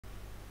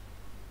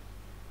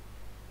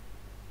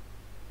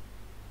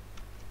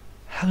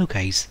Hello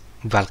guys,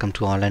 welcome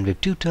to Online Web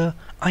Tutor.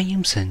 I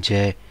am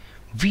Sanjay.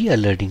 We are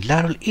learning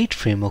Laravel 8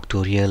 framework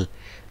tutorial.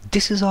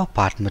 This is our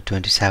part number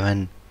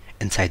 27.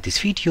 Inside this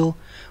video,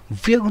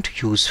 we are going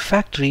to use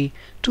factory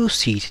to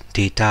seed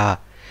data.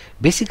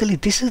 Basically,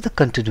 this is the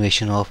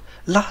continuation of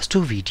last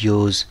two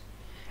videos.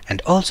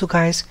 And also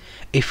guys,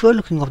 if you are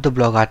looking up the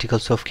blog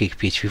articles of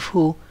PHP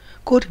 4,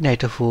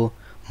 Coordinator 4,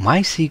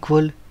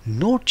 MySQL,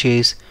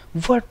 Node.js,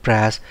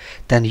 WordPress,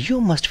 then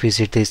you must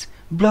visit this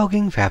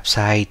blogging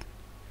website.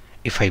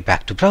 If I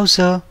back to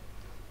browser,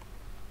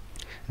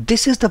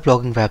 this is the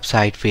blogging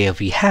website where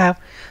we have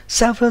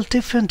several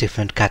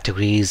different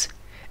categories.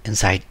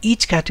 Inside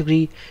each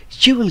category,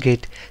 you will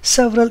get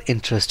several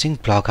interesting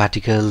blog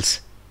articles.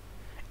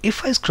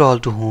 If I scroll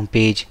to home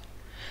page,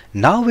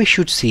 now we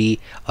should see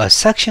a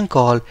section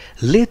called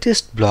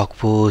Latest Blog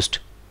Post,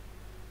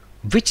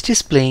 which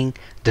displaying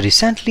the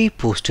recently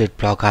posted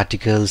blog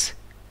articles.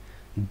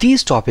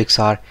 These topics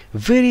are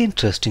very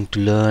interesting to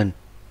learn.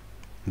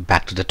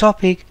 Back to the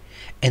topic.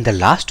 In the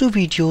last two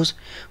videos,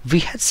 we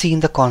had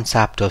seen the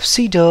concept of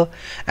seeder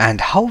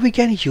and how we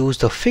can use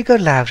the figure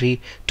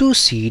library to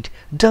seed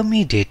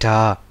dummy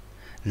data.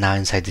 Now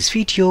inside this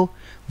video,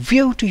 we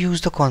are going to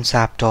use the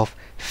concept of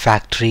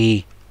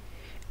factory.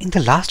 In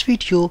the last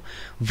video,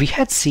 we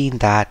had seen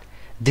that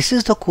this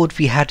is the code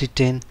we had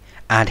written,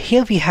 and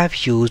here we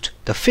have used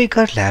the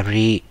figure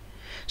library.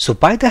 So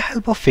by the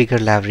help of figure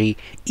library,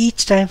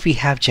 each time we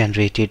have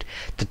generated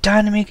the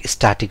dynamic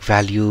static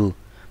value,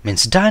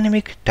 means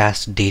dynamic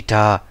test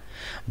data.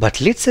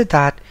 But let's say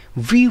that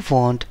we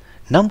want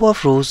number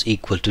of rows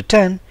equal to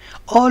 10,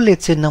 or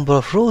let's say number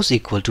of rows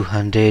equal to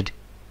 100.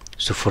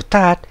 So for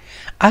that,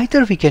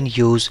 either we can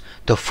use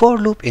the for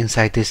loop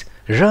inside this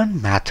run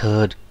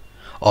method,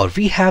 or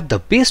we have the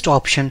best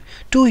option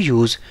to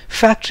use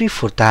factory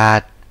for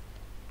that.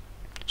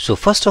 So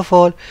first of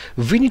all,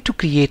 we need to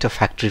create a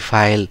factory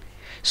file.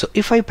 So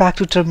if I back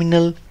to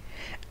terminal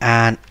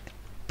and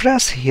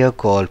press here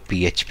called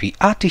PHP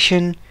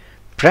Artisan,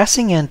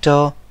 pressing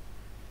enter,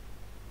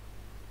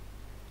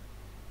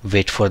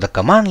 wait for the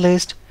command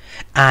list,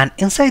 and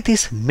inside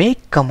this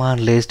make command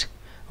list,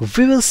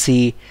 we will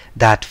see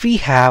that we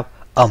have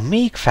a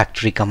make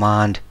factory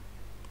command.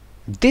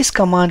 This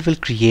command will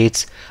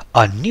create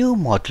a new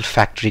model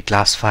factory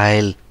class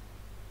file.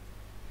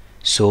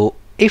 So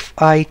if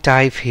I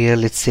type here,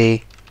 let's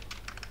say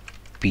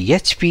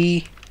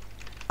PHP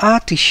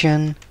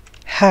Artisan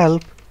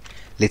help,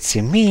 let's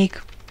say make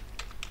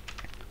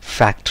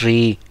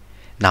factory.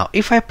 Now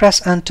if I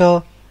press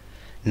enter,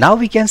 now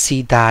we can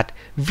see that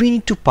we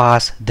need to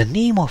pass the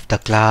name of the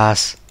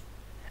class,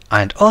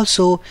 and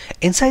also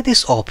inside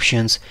these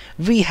options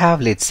we have,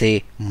 let's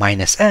say,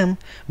 -m,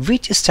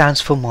 which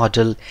stands for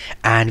model,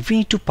 and we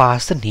need to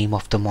pass the name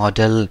of the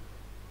model.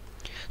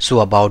 So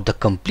about the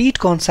complete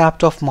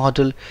concept of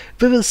model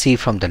we will see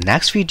from the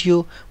next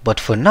video, but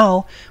for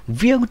now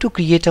we are going to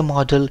create a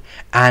model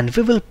and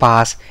we will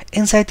pass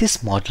inside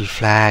this model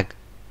flag.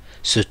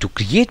 So to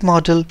create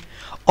model,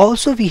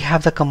 also we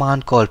have the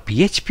command called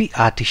PHP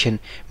Artisan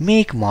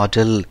make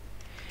model.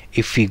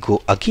 If we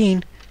go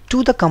again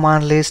to the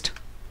command list,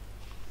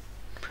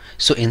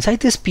 so inside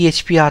this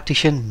PHP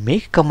Artisan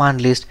make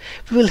command list,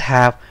 we will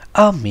have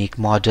a make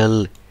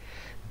model.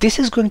 This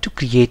is going to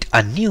create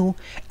a new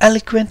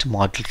eloquent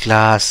model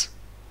class.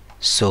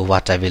 So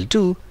what I will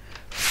do,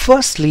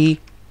 firstly,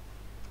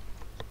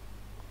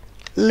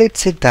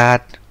 let's say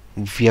that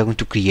we are going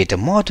to create a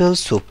model.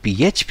 So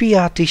PHP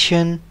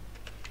Artisan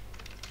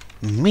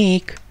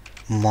make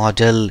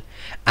model.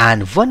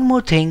 And one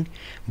more thing,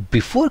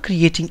 before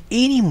creating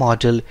any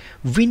model,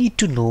 we need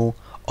to know,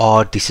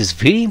 or this is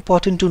very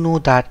important to know,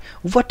 that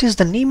what is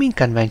the naming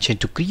convention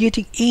to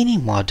creating any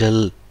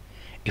model.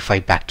 If I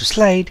back to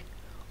slide,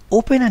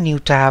 open a new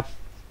tab.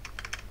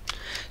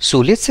 So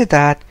let's say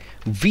that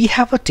we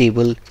have a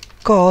table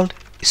called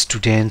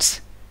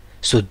students.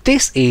 So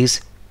this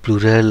is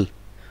plural.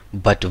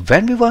 But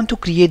when we want to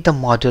create the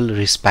model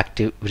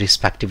respective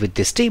with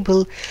this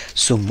table,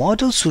 so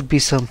model should be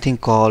something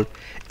called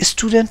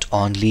student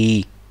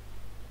only.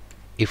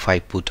 If I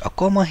put a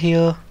comma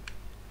here,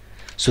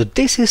 so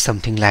this is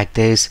something like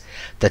this.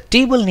 The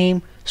table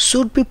name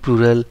should be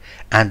plural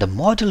and the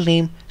model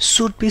name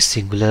should be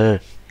singular.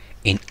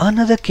 In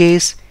another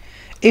case,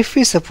 if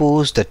we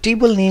suppose the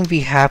table name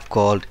we have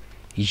called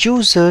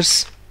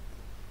users,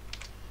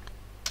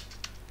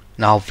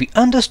 now we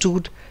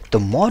understood the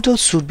model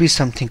should be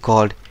something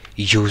called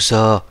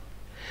user.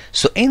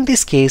 So in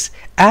this case,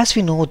 as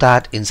we know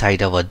that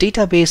inside our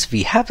database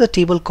we have the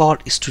table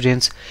called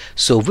students,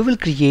 so we will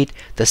create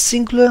the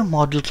singular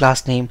model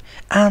class name,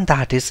 and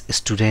that is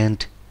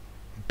student.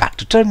 Back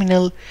to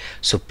terminal,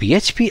 so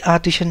PHP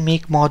Artisan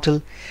make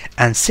model,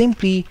 and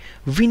simply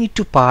we need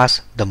to pass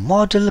the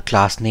model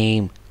class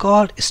name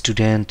called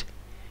student.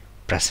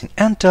 Pressing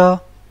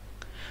enter,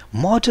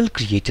 model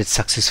created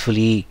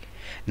successfully.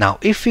 Now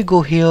if we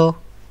go here,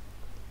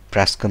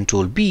 press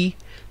Ctrl B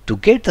to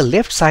get the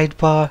left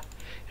sidebar,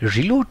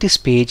 reload this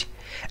page,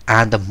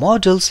 and the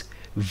models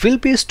will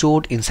be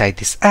stored inside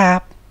this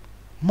app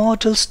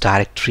models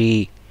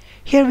directory.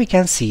 here we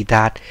can see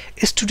that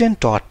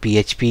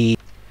student.php.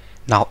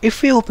 Now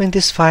if we open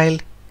this file,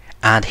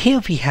 and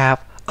here we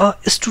have a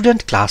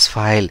student class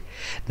file.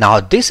 Now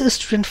this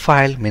student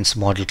file means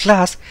model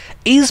class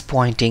is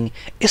pointing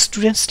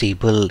students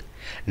table.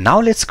 Now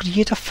let's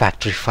create a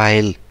factory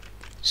file.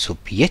 So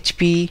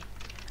php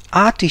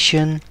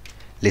artisan,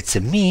 let's say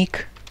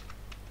make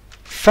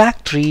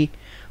factory.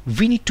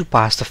 We need to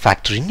pass the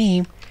factory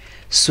name.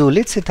 So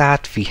let's say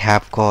that we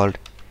have called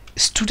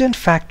student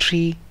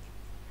factory,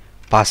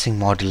 passing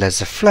model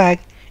as a flag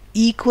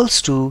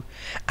equals to,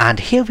 and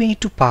here we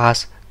need to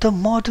pass the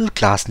model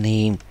class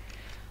name.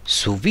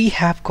 So we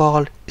have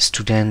called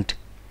student.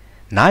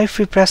 Now if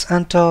we press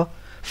enter,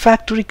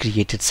 factory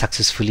created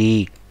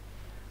successfully.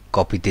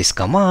 Copy this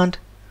command,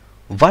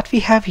 what we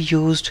have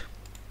used,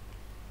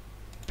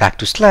 back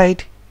to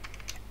slide,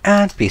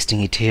 and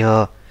pasting it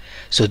here.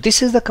 So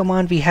this is the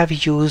command we have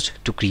used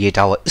to create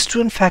our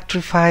student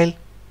factory file.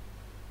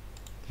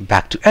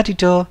 Back to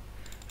editor,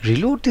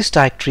 reload this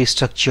directory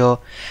structure,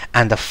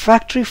 and the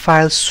factory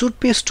file should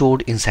be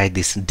stored inside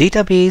this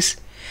database.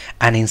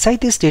 And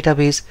inside this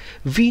database,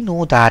 we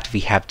know that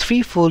we have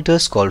 3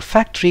 folders called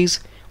factories,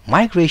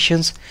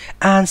 migrations,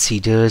 and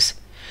seeders.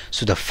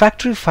 So the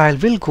factory file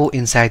will go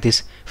inside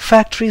this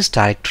factories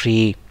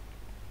directory.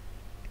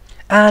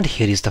 And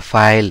here is the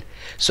file.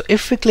 So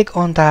if we click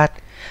on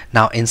that,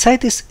 now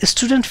inside this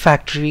student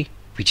factory,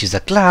 which is a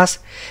class,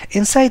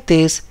 inside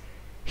this,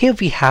 here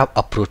we have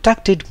a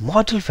protected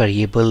model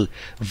variable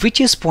which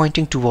is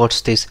pointing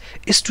towards this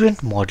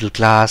student model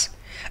class,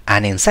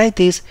 and inside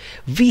this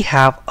we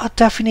have a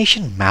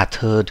definition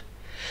method.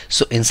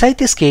 So inside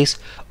this case,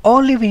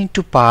 only we need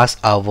to pass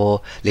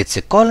our, let's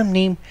say, column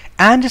name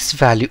and its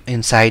value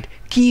inside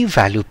key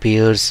value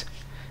pairs.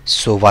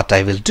 So what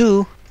I will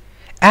do,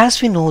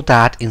 as we know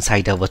that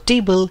inside our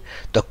table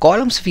the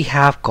columns we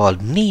have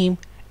called name,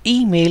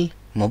 email,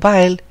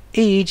 mobile,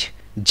 age,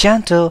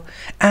 gender,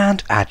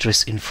 and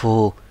address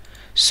info.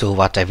 So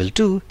what I will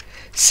do,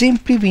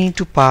 simply we need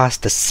to pass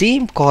the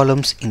same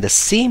columns in the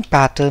same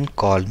pattern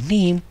called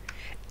name,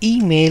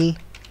 email,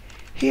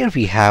 here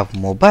we have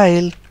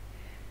mobile,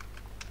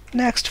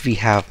 next we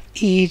have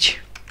age,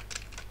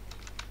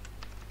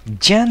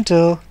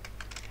 gender,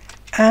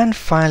 and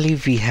finally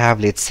we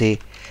have, let's say,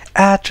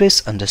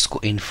 address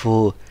underscore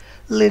info.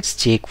 Let's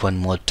check one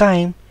more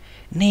time,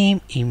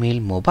 name, email,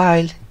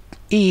 mobile,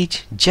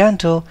 age,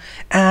 gender,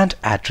 and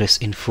address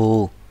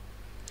info.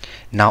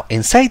 Now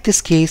inside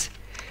this case,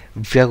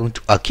 we are going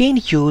to again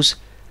use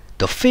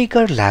the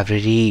figure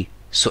library.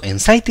 So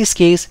inside this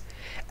case,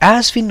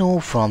 as we know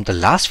from the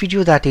last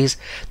video, that is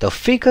the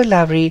figure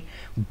library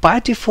by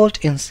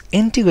default is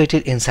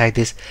integrated inside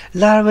this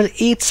Laravel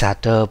 8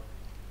 setup.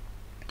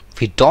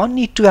 We don't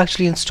need to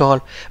actually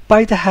install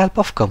by the help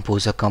of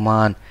composer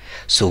command.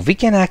 So we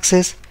can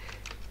access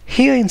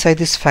here inside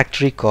this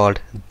factory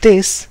called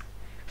this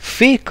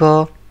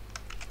figure,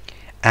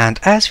 and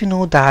as we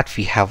know that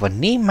we have a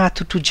name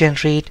method to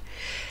generate,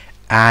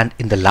 and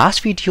in the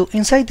last video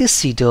inside this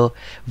seeder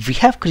we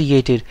have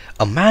created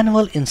a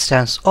manual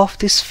instance of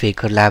this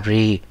figure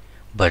library,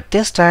 but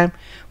this time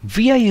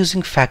we are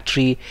using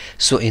factory.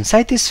 So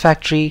inside this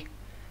factory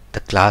the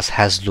class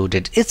has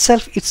loaded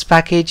itself its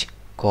package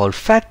called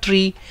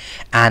factory,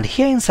 and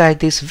here inside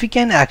this we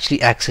can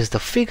actually access the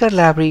figure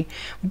library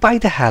by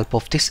the help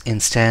of this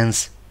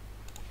instance.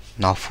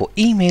 Now for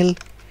email,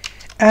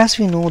 as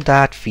we know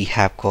that we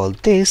have called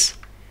this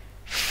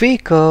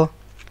figure,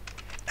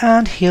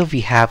 and here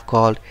we have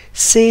called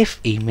save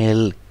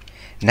email.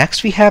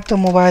 Next we have the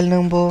mobile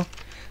number,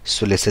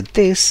 so let's say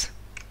this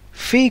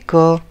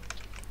figure,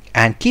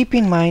 and keep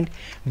in mind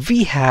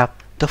we have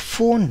the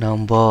phone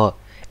number.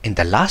 In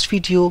the last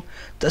video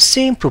the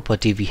same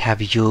property we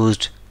have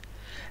used.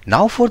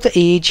 Now for the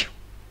age,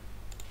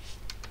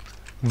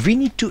 we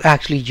need to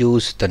actually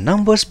use the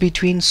numbers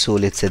between, so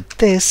let's say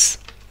this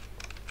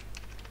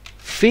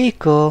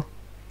figure,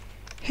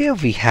 here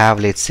we have,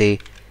 let's say,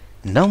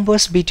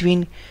 numbers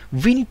between.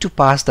 We need to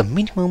pass the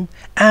minimum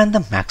and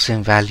the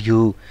maximum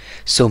value.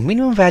 So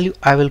minimum value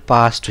I will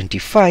pass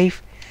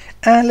 25,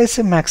 and let's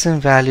say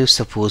maximum value is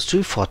supposed to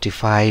be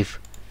 45.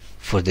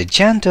 For the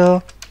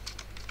gender,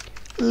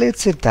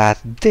 let's say that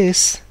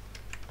this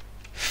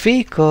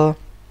figure,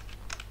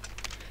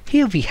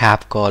 here we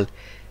have called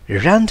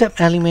random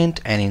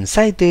element, and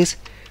inside this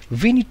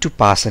we need to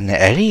pass an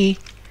array,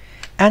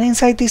 and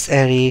inside this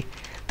array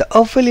the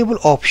available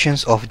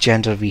options of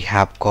gender we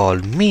have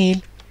called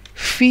male,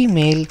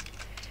 female,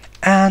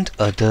 and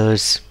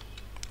others.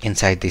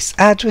 Inside this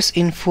address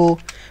info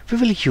we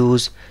will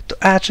use the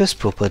address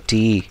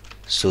property,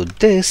 so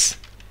this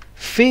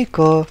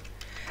figure,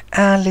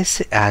 and let's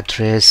say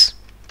address.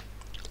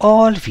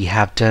 All we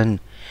have done,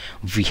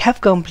 we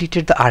have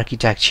completed the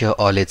architecture,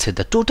 or let's say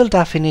the total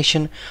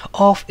definition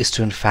of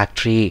student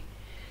factory.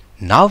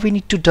 Now we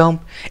need to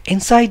dump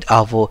inside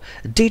our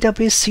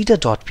database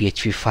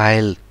seeder.php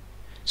file.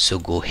 So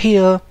go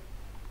here.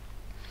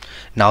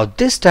 Now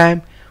this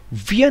time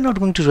we are not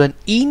going to run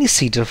any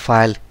seeder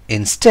file.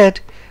 Instead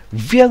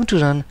we are going to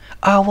run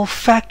our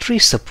factory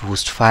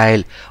supposed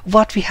file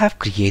what we have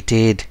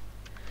created.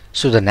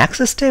 So the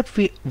next step,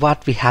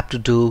 what we have to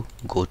do,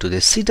 go to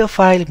this seeder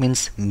file,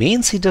 means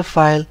main seeder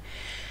file,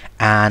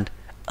 and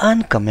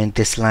uncomment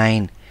this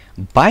line.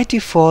 By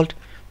default,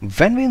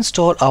 when we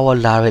install our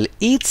Laravel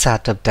 8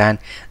 setup, then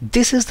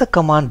this is the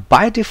command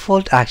by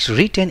default actually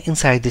written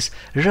inside this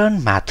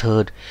run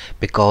method,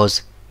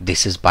 because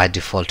this is by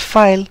default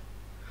file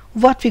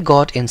what we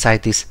got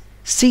inside this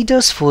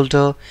seeders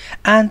folder,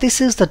 and this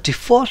is the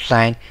default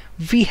line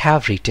we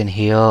have written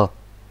here.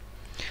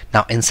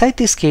 Now inside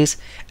this case,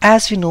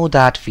 as we know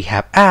that we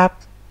have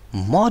app,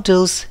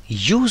 models,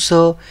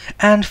 user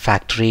and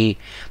factory,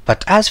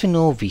 but as we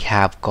know we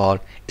have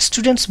got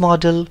students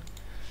model.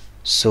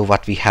 So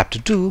what we have to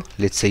do,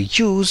 let's say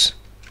use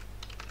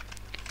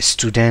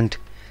student.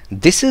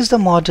 This is the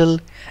model.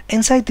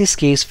 Inside this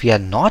case we are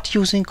not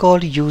using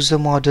called user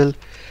model,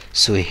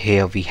 so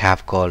here we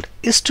have called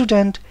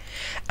student,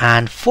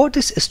 and for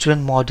this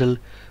student model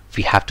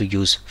we have to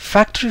use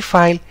factory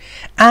file,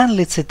 and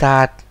let's say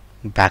that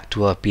back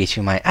to our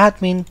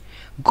phpMyAdmin,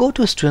 go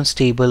to students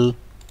table,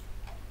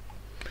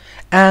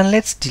 and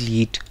let's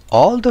delete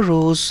all the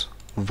rows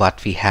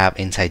what we have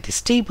inside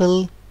this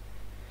table.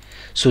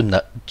 So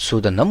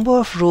the number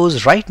of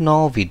rows right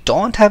now, we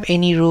don't have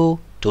any row,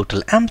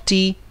 total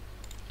empty.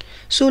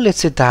 So let's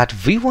say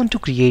that we want to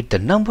create the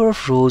number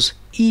of rows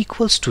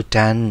equals to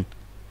 10.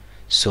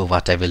 So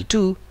what I will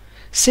do,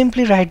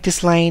 simply write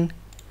this line,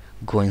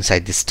 go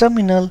inside this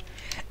terminal,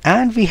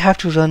 and we have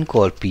to run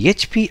called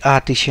php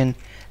artisan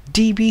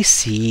db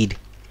seed.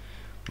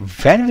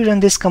 When we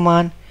run this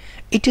command,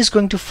 it is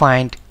going to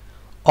find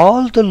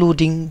all the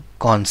loading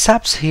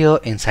concepts here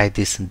inside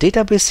this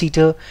database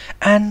seeder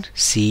and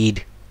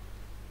seed.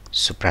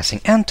 So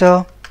pressing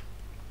enter,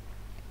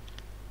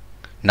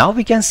 now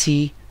we can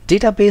see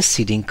database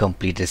seeding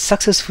completed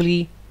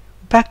successfully.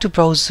 Back to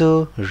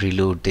browser,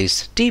 reload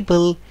this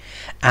table,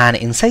 and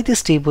inside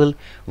this table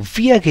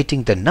we are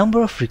getting the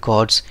number of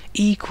records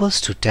equals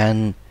to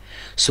 10.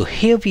 So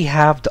here we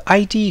have the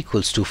ID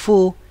equals to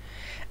 4,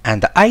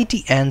 and the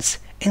ID ends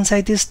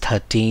inside this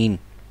 13.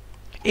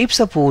 If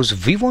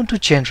suppose we want to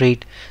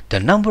generate the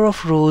number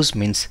of rows,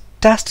 means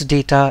test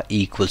data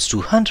equals to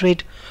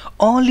 100,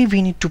 only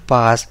we need to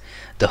pass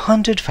the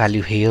 100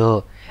 value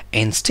here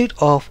instead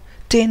of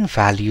 10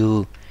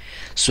 value.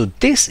 So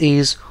this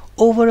is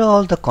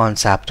overall the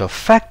concept of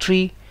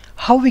factory,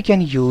 how we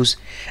can use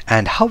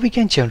and how we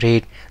can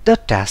generate the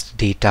test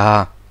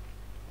data.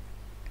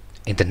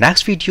 In the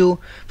next video,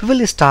 we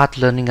will start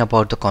learning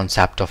about the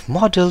concept of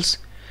models.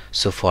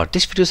 So for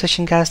this video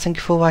session guys, thank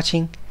you for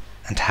watching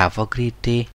and have a great day.